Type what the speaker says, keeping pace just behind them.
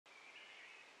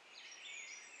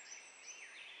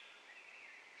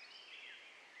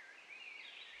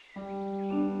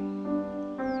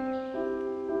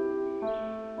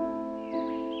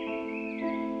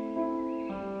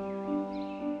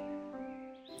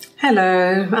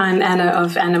Hello, I'm Anna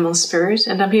of AnimalSpirit,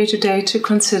 and I'm here today to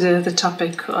consider the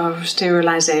topic of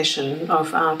sterilization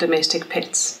of our domestic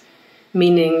pets,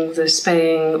 meaning the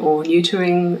spaying or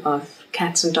neutering of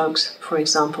cats and dogs, for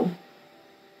example.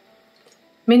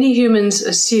 Many humans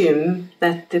assume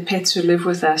that the pets who live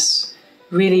with us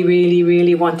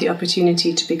really want the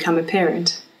opportunity to become a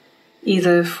parent,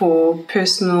 either for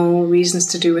personal reasons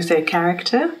to do with their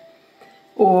character,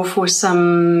 or for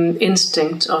some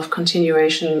instinct of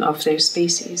continuation of their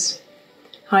species.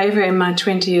 However, in my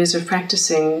 20 years of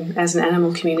practicing as an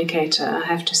animal communicator, I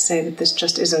have to say that this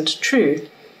just isn't true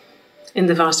in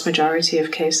the vast majority of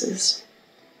cases.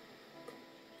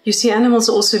 You see, animals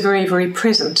are also very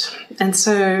present, and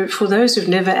so for those who've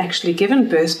never actually given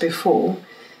birth before,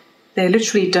 they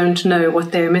literally don't know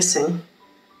what they're missing.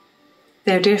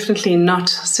 They're definitely not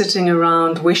sitting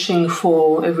around wishing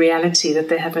for a reality that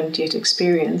they haven't yet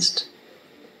experienced.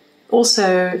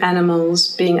 Also,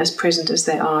 animals, being as present as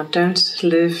they are, don't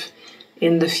live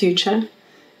in the future.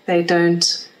 They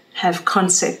don't have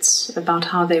concepts about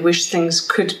how they wish things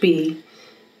could be,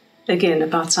 again,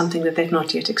 about something that they've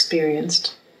not yet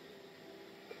experienced.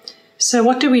 So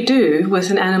what do we do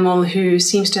with an animal who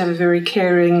seems to have a very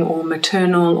caring or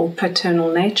maternal or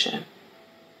paternal nature?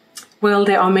 Well,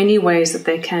 there are many ways that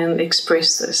they can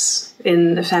express this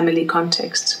in a family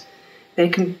context. They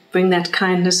can bring that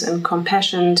kindness and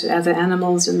compassion to other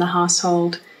animals in the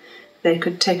household. They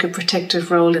could take a protective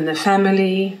role in the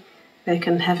family. They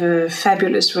can have a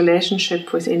fabulous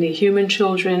relationship with any human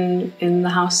children in the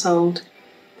household.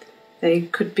 They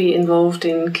could be involved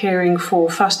in caring for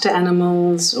foster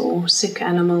animals or sick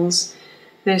animals.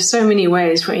 There's so many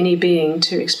ways for any being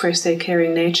to express their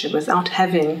caring nature without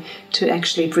having to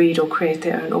actually breed or create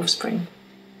their own offspring.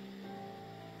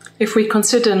 If we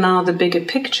consider now the bigger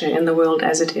picture in the world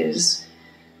as it is,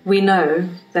 we know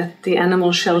that the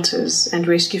animal shelters and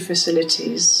rescue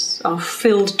facilities are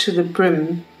filled to the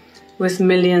brim with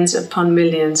millions upon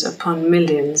millions upon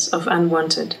millions of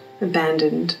unwanted,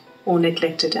 abandoned, or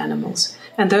neglected animals.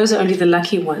 And those are only the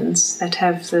lucky ones that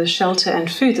have the shelter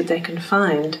and food that they can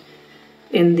find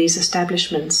in these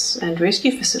establishments and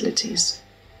rescue facilities.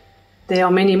 There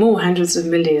are many more hundreds of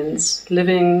millions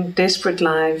living desperate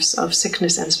lives of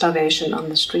sickness and starvation on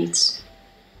the streets.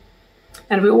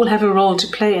 And we all have a role to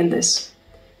play in this,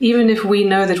 even if we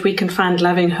know that we can find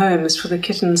loving homes for the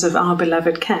kittens of our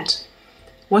beloved cat.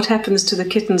 What happens to the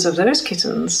kittens of those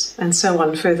kittens, and so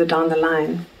on further down the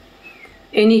line?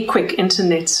 Any quick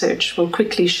internet search will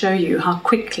quickly show you how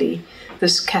quickly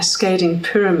this cascading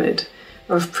pyramid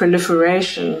of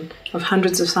proliferation of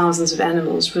hundreds of thousands of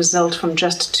animals result from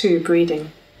just two breeding.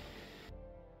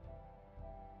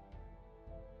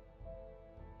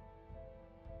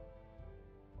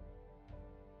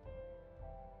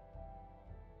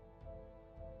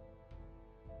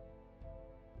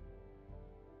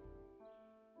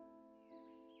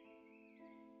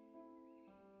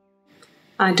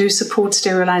 I do support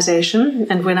sterilization,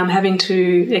 and when I'm having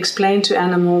to explain to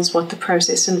animals what the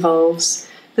process involves,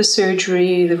 the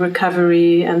surgery, the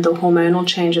recovery, and the hormonal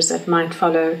changes that might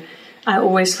follow, I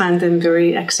always find them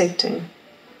very accepting.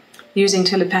 Using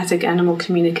telepathic animal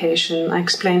communication, I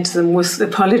explain to them with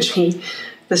apology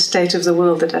the state of the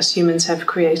world that us humans have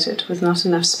created, with not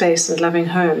enough space and loving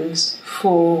homes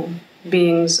for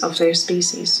beings of their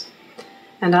species.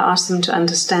 And I ask them to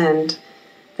understand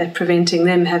that preventing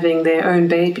them having their own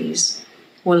babies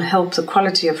will help the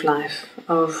quality of life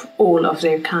of all of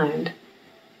their kind.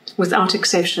 Without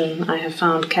exception, I have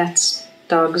found cats,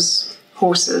 dogs,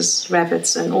 horses,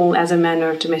 rabbits, and all other manner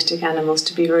of domestic animals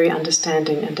to be very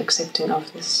understanding and accepting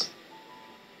of this.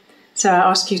 So I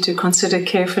ask you to consider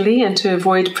carefully and to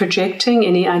avoid projecting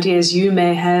any ideas you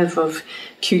may have of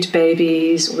cute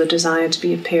babies or the desire to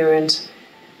be a parent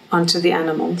onto the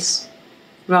animals.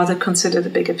 Rather consider the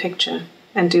bigger picture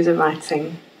and do the right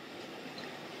thing.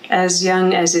 As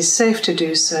young as is safe to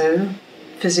do so,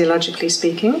 physiologically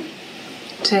speaking,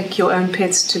 take your own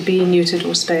pets to be neutered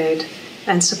or spayed,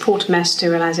 and support mass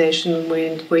sterilization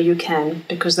where you can,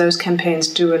 because those campaigns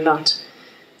do a lot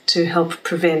to help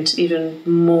prevent even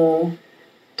more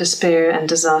despair and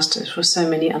disaster for so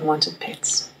many unwanted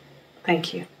pets.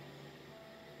 Thank you.